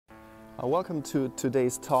Welcome to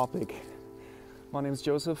today's topic. My name is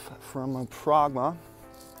Joseph from Pragma,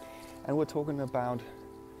 and we're talking about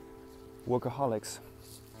workaholics.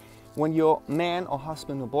 When your man or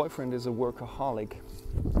husband or boyfriend is a workaholic,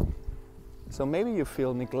 so maybe you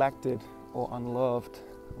feel neglected or unloved,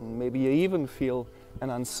 maybe you even feel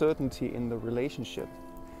an uncertainty in the relationship.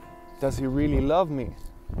 Does he really love me?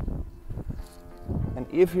 And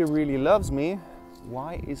if he really loves me,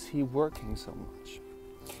 why is he working so much?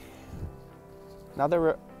 Now there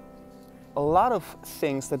are a lot of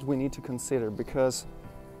things that we need to consider, because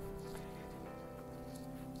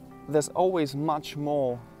there's always much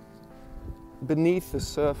more beneath the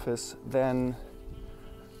surface than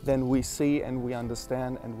we see and we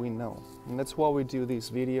understand and we know. And that's why we do these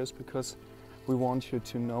videos, because we want you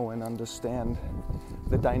to know and understand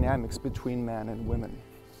the dynamics between men and women.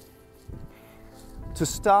 To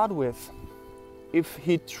start with, if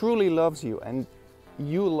he truly loves you and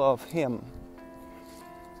you love him,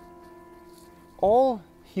 all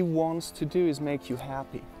he wants to do is make you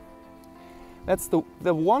happy. That's the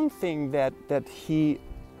one thing that he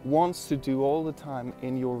wants to do all the time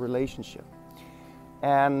in your relationship.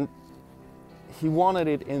 And he wanted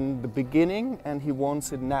it in the beginning and he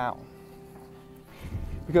wants it now.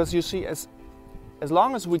 Because you see, as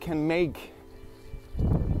long as we can make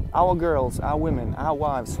our girls, our women, our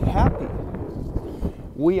wives happy,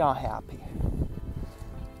 we are happy.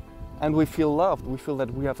 And we feel loved, we feel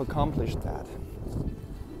that we have accomplished that.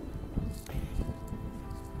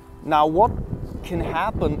 Now, what can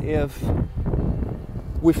happen if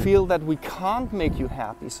we feel that we can't make you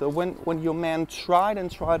happy? So when your man tried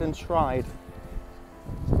and tried and tried,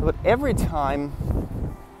 but every time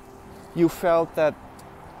you felt that,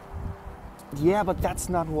 yeah, but that's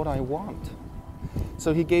not what I want.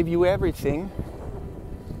 So he gave you everything,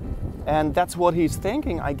 and that's what he's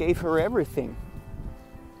thinking. I gave her everything.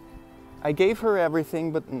 I gave her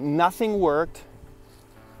everything, but nothing worked.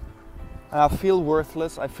 I feel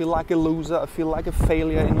worthless, I feel like a loser, I feel like a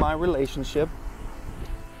failure in my relationship.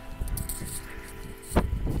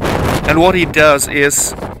 And what he does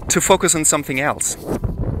is to focus on something else.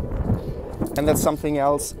 And that something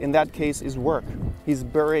else, in that case, is work. He's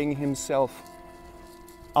burying himself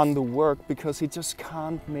under work because he just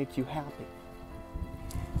can't make you happy.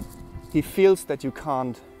 He feels that he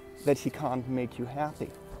can't make you happy.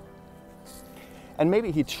 And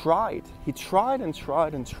maybe he tried and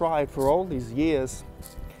tried and tried for all these years,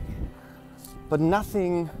 but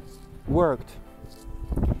nothing worked.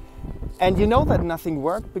 And you know that nothing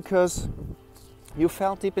worked because you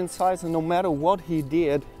felt deep inside that no matter what he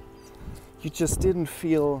did, you just didn't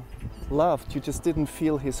feel loved. You just didn't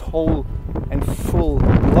feel his whole and full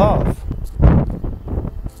love.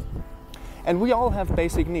 And we all have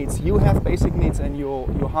basic needs. You have basic needs, and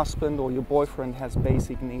your husband or your boyfriend has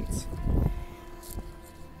basic needs.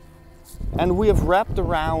 And we have wrapped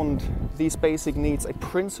around these basic needs a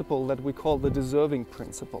principle that we call the deserving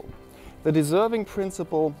principle. The deserving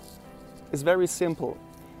principle is very simple.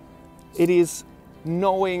 It is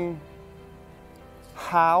knowing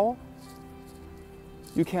how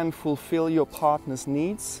you can fulfill your partner's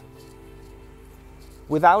needs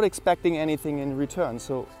without expecting anything in return.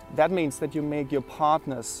 So that means that you make your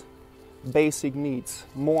partner's basic needs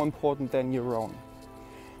more important than your own.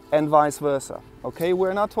 And vice versa. Okay,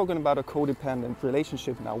 we're not talking about a codependent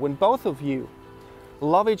relationship now. When both of you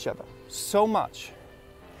love each other so much,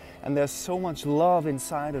 and there's so much love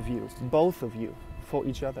inside of you, both of you, for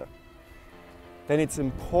each other, then it's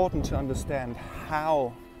important to understand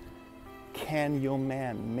how can your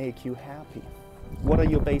man make you happy? What are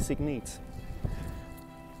your basic needs?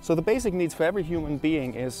 So the basic needs for every human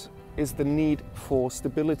being is the need for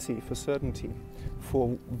stability, for certainty,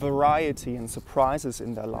 for variety and surprises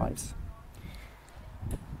in their lives,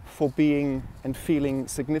 for being and feeling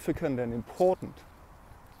significant and important,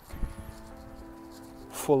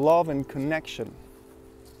 for love and connection,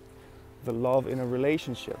 the love in a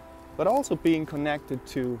relationship, but also being connected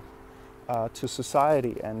to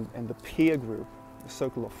society and the peer group, the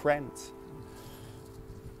circle of friends.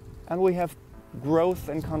 And we have growth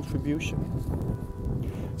and contribution.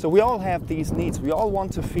 So we all have these needs. We all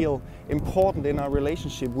want to feel important in our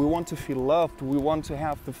relationship. We want to feel loved. We want to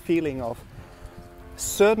have the feeling of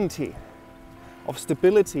certainty, of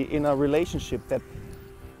stability in our relationship, that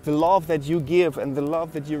the love that you give and the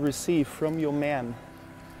love that you receive from your man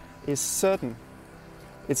is certain.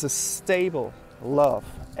 It's a stable love,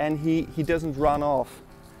 and he doesn't run off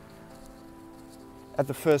at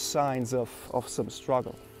the first signs of some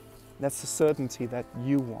struggle. That's the certainty that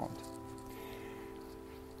you want.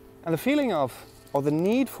 And the feeling of, or the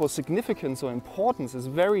need for significance or importance is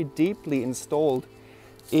very deeply installed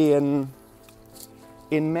in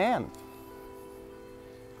man.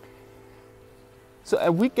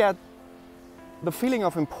 So we get the feeling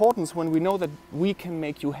of importance when we know that we can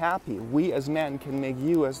make you happy. We as men can make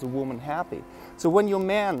you as the woman happy. So when your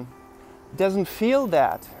man doesn't feel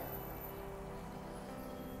that,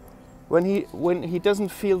 when he doesn't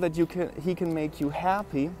feel that he can make you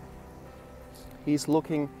happy, he's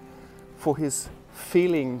looking for his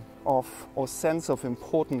feeling of or sense of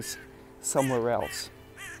importance somewhere else.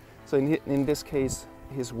 So in this case,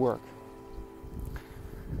 his work.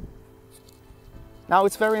 Now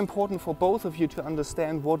it's very important for both of you to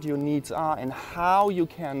understand what your needs are and how you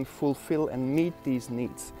can fulfill and meet these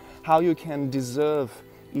needs, how you can deserve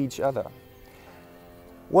each other.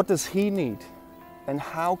 What does he need and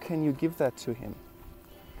how can you give that to him?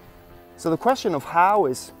 So the question of how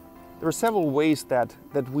is, there are several ways that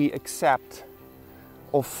we accept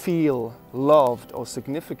or feel loved or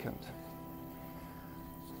significant.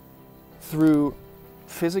 Through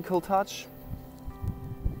physical touch,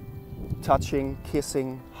 touching,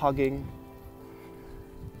 kissing, hugging.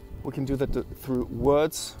 We can do that through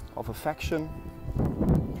words of affection.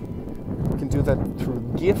 We can do that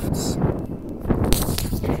through gifts.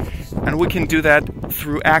 And we can do that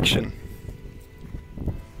through action.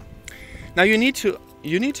 Now you need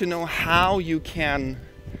to know how you can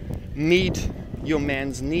meet your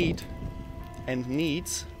man's need and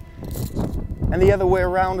needs, and the other way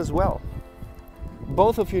around as well.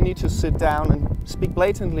 Both of you need to sit down and speak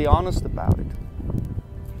blatantly honest about it.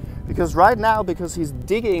 Because right now, because he's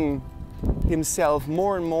digging himself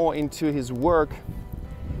more and more into his work,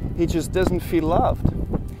 he just doesn't feel loved.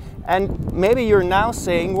 And maybe you're now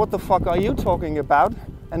saying, what the fuck are you talking about?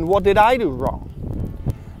 And what did I do wrong?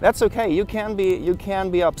 That's okay, you can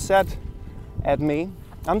be upset at me.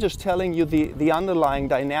 I'm just telling you the underlying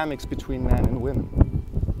dynamics between men and women.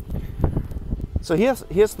 So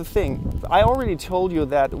here's the thing. I already told you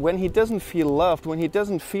that when he doesn't feel loved, when he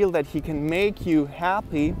doesn't feel that he can make you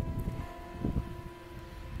happy,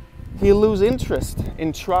 he'll lose interest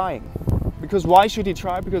in trying. Because why should he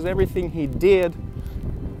try? Because everything he did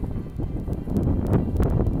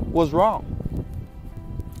was wrong.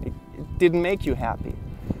 It didn't make you happy.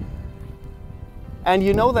 And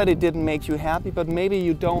you know that it didn't make you happy, but maybe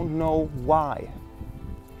you don't know why.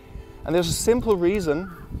 And there's a simple reason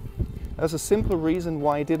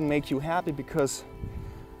why it didn't make you happy, because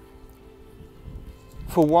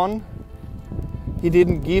for one, he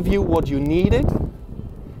didn't give you what you needed,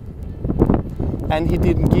 and he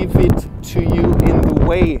didn't give it to you in the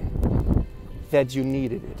way that you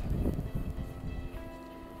needed it.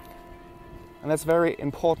 And that's very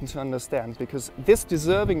important to understand, because this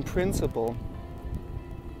deserving principle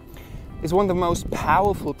is one of the most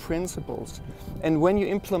powerful principles. And when you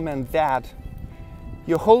implement that,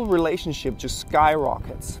 your whole relationship just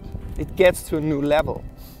skyrockets. It gets to a new level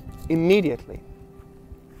immediately.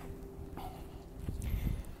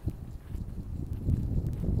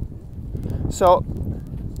 So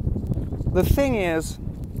the thing is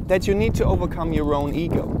that you need to overcome your own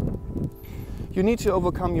ego. You need to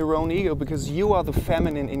overcome your own ego because you are the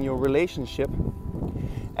feminine in your relationship,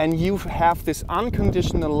 and you have this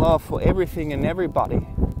unconditional love for everything and everybody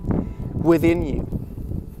within you.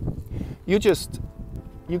 You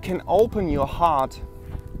can open your heart,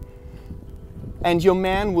 and your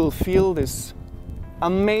man will feel this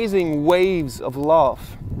amazing waves of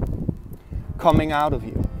love coming out of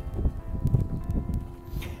you.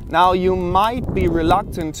 Now you might be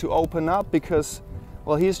reluctant to open up because,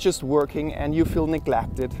 well, he's just working and you feel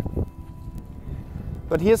neglected.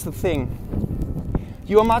 But here's the thing.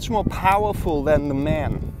 You are much more powerful than the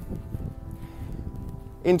man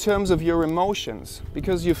in terms of your emotions,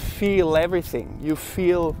 because you feel everything. You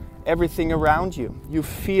feel everything around you. You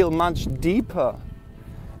feel much deeper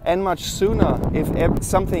and much sooner if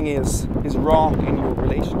something is wrong in your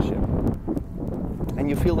relationship. And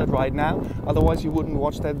you feel that right now, otherwise you wouldn't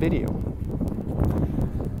watch that video.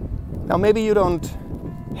 Now maybe you don't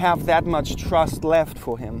have that much trust left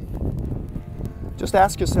for him. Just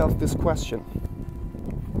ask yourself this question.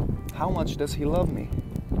 How much does he love me?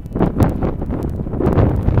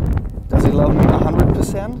 Does he love me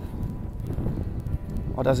 100%?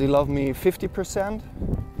 Or does he love me 50%?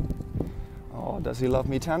 Or does he love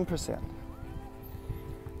me 10%?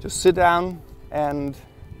 Just sit down and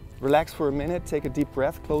relax for a minute, take a deep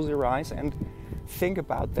breath, close your eyes and think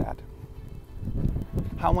about that.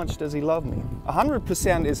 How much does he love me?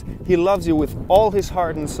 100% is he loves you with all his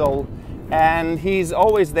heart and soul, and he's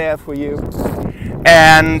always there for you.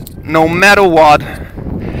 And no matter what,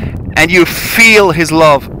 and you feel his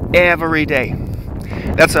love every day.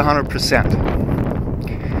 That's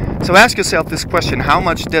 100%. So ask yourself this question: how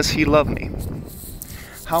much does he love me?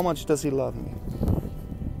 How much does he love me?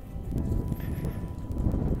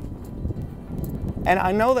 And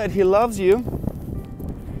I know that he loves you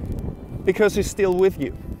because he's still with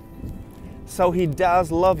you. So he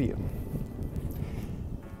does love you.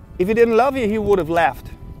 If he didn't love you, he would have left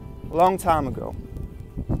a long time ago.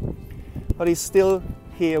 But he's still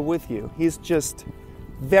here with you. He's just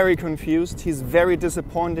very confused. He's very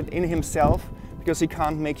disappointed in himself because he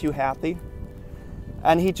can't make you happy.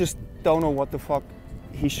 And he just don't know what the fuck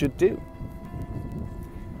he should do.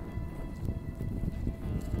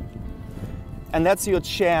 And that's your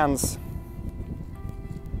chance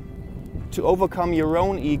to overcome your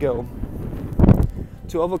own ego.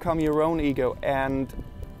 To overcome your own ego and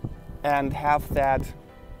have that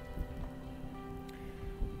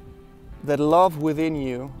love within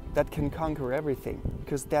you that can conquer everything,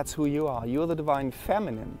 because that's who you are. You're the divine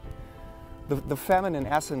feminine. The feminine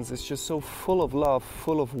essence is just so full of love,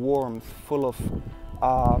 full of warmth, full of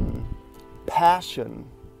passion,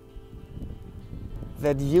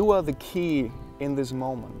 that you are the key in this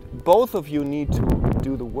moment. Both of you need to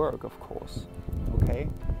do the work, of course, okay?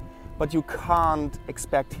 But you can't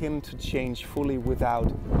expect him to change fully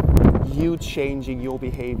without you changing your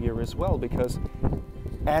behavior as well, because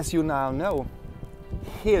as you now know,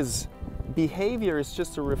 his behavior is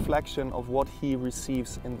just a reflection of what he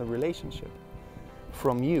receives in the relationship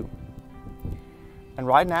from you. And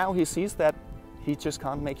right now he sees that he just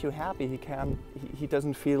can't make you happy. He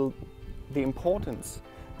doesn't feel the importance.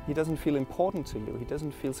 He doesn't feel important to you. He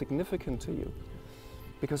doesn't feel significant to you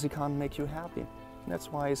because he can't make you happy. And that's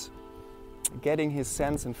why he's getting his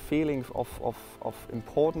sense and feeling of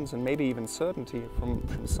importance and maybe even certainty from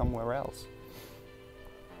somewhere else.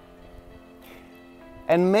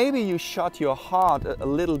 And maybe you shut your heart a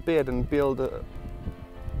little bit and build a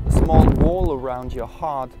small wall around your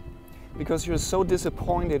heart because you're so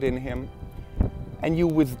disappointed in him, and you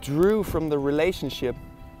withdrew from the relationship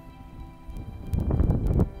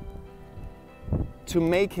to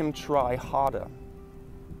make him try harder.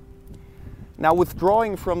 Now,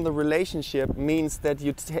 withdrawing from the relationship means that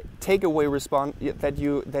you take away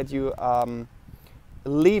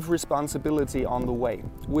leave responsibility on the way.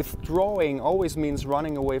 Withdrawing always means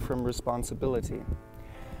running away from responsibility.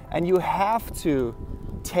 And you have to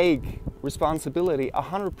take responsibility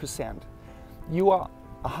 100%. You are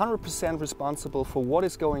 100% responsible for what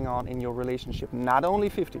is going on in your relationship, not only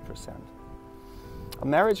 50%. A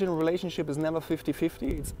marriage and a relationship is never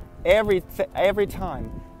 50-50. It's every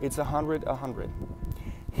time it's 100-100.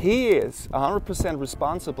 He is 100%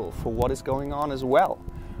 responsible for what is going on as well,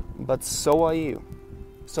 but so are you.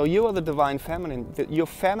 So you are the divine feminine. Your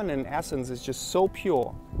feminine essence is just so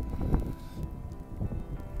pure.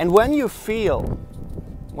 And when you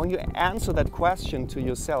answer that question to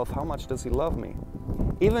yourself, how much does he love me?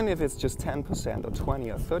 Even if it's just 10% or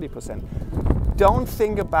 20 or 30%, don't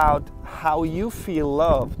think about how you feel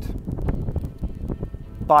loved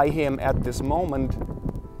by him at this moment.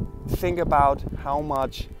 Think about how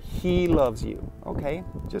much he loves you, okay?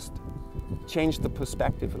 Just change the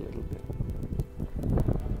perspective a little bit.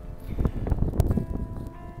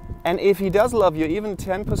 And if he does love you even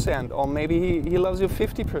 10%, or maybe he loves you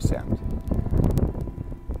 50%,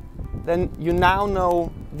 then you now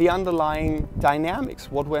know the underlying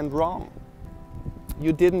dynamics, what went wrong.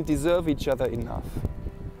 You didn't deserve each other enough.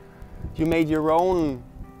 You made your own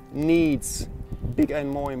needs bigger and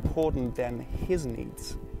more important than his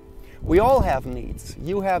needs. We all have needs.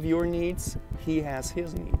 You have your needs, he has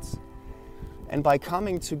his needs. And by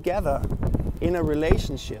coming together in a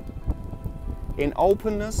relationship, in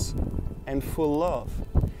openness and full love,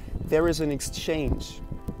 there is an exchange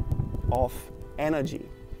of energy.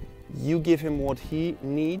 You give him what he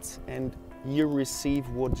needs and you receive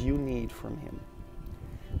what you need from him.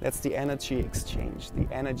 That's the energy exchange, the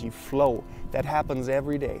energy flow that happens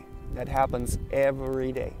every day. That happens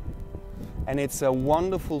every day. And it's a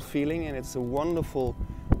wonderful feeling, and it's a wonderful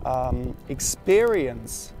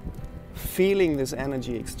experience, feeling this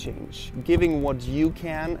energy exchange, giving what you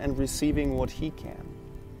can and receiving what he can.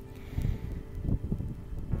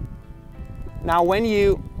 Now, when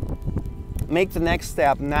you make the next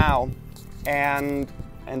step now and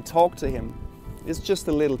talk to him, it's just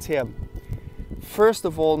a little tip. First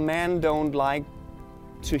of all, men don't like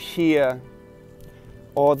to hear,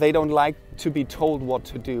 or they don't like to be told what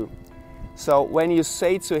to do. So when you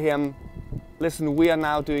say to him, listen, we are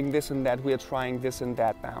now doing this and that, we are trying this and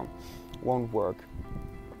that now, won't work.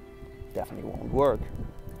 Definitely won't work.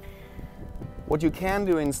 What you can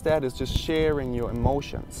do instead is just sharing your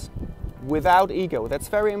emotions without ego. That's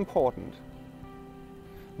very important.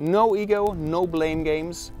 No ego, no blame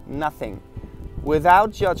games, nothing.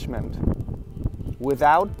 Without judgment,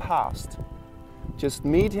 without past. Just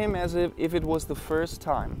meet him as if it was the first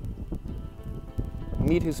time.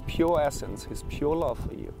 Meet his pure essence, his pure love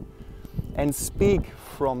for you. And speak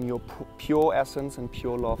from your pure essence and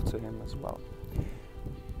pure love to him as well.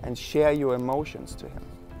 And share your emotions to him.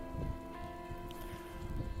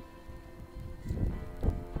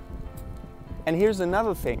 And here's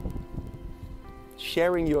another thing.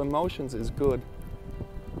 Sharing your emotions is good,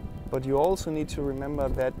 but you also need to remember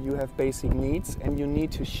that you have basic needs and you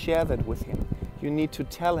need to share that with him. You need to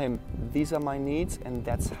tell him, these are my needs and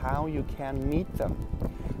that's how you can meet them.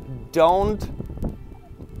 Don't,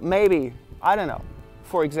 maybe, I don't know,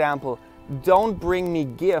 for example, don't bring me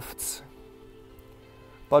gifts,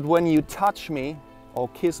 but when you touch me or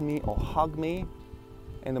kiss me or hug me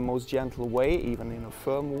in the most gentle way, even in a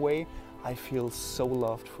firm way, I feel so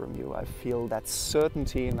loved from you. I feel that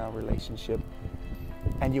certainty in our relationship.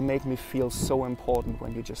 And you make me feel so important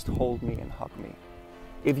when you just hold me and hug me.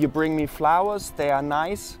 If you bring me flowers, they are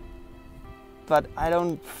nice, but I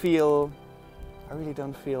really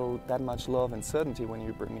don't feel that much love and certainty when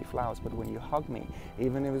you bring me flowers. But when you hug me,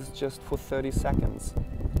 even if it's just for 30 seconds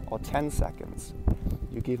or 10 seconds,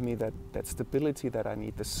 you give me that stability that I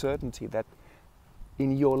need, the certainty that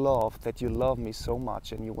in your love, that you love me so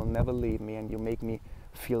much and you will never leave me and you make me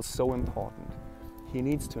feel so important. He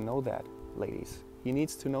needs to know that, ladies. He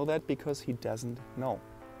needs to know that because he doesn't know.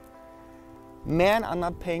 Men are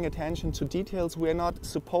not paying attention to details. We're not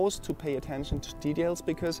supposed to pay attention to details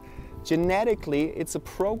because genetically it's a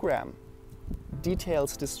program.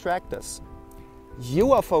 Details distract us.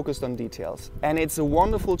 You are focused on details and it's a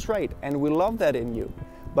wonderful trait and we love that in you.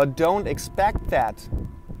 But don't expect that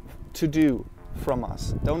to do from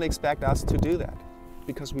us. Don't expect us to do that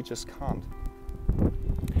because we just can't.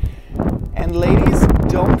 And ladies,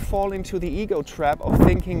 don't fall into the ego trap of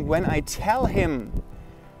thinking when I tell him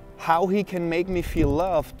how he can make me feel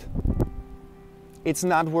loved, it's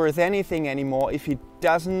not worth anything anymore if he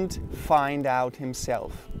doesn't find out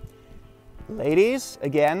himself. Ladies,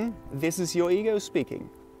 again, this is your ego speaking.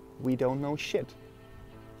 We don't know shit.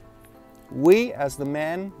 We, as the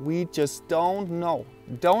men, we just don't know.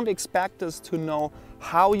 Don't expect us to know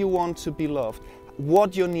how you want to be loved,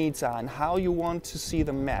 what your needs are, and how you want to see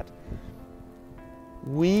them met.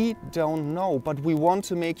 We don't know, but we want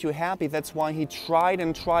to make you happy. That's why he tried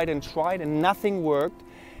and tried and tried and nothing worked.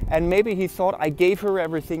 And maybe he thought, I gave her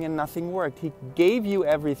everything and nothing worked. He gave you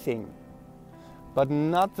everything, but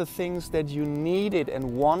not the things that you needed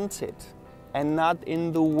and wanted, and not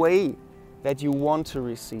in the way that you want to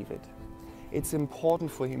receive it. It's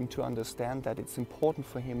important for him to understand that. It's important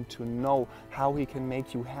for him to know how he can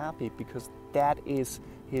make you happy because that is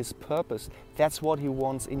his purpose. That's what he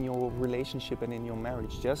wants in your relationship and in your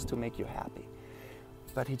marriage, just to make you happy.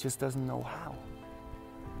 But he just doesn't know how.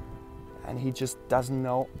 And he just doesn't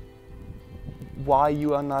know why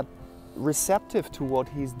you are not receptive to what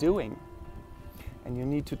he's doing. And you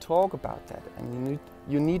need to talk about that. And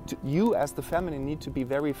you as the feminine need to be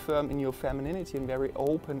very firm in your femininity and very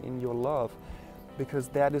open in your love, because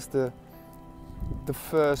that is the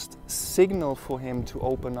first signal for him to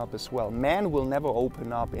open up as well. Men will never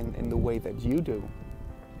open up in the way that you do.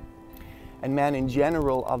 And men in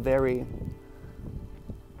general are very...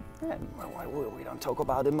 we don't talk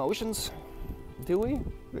about emotions, do we?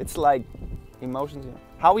 It's like emotions.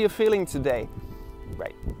 How are you feeling today?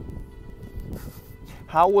 Great.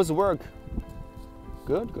 How was work?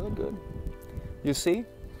 Good, good, good. You see?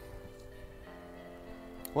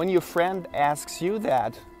 When your friend asks you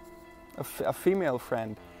that, a female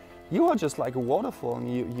friend, you are just like a waterfall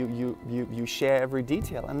and you share every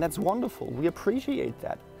detail, and that's wonderful. We appreciate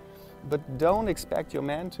that. But don't expect your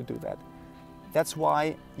man to do that. That's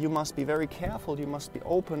why you must be very careful. You must be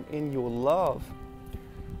open in your love.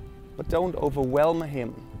 But don't overwhelm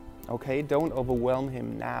him, okay? Don't overwhelm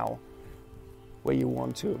him now, where you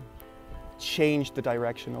want to change the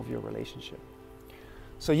direction of your relationship.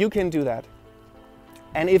 So you can do that.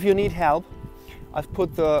 And if you need help, I've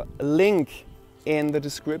put the link in the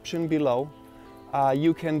description below.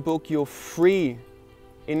 You can book your free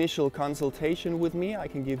initial consultation with me. I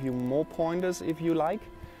can give you more pointers if you like.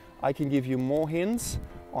 I can give you more hints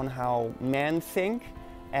on how men think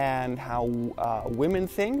and how women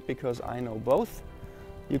think, because I know both.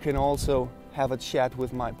 You can also have a chat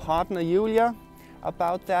with my partner Julia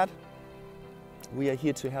about that. We are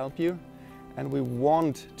here to help you, and we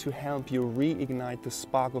want to help you reignite the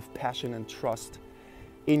spark of passion and trust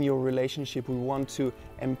in your relationship. We want to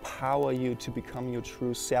empower you to become your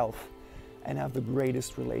true self and have the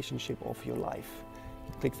greatest relationship of your life.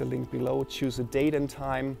 click the link below, choose a date and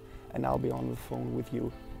time, and I'll be on the phone with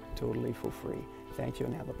you totally for free. Thank you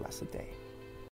and have a blessed day.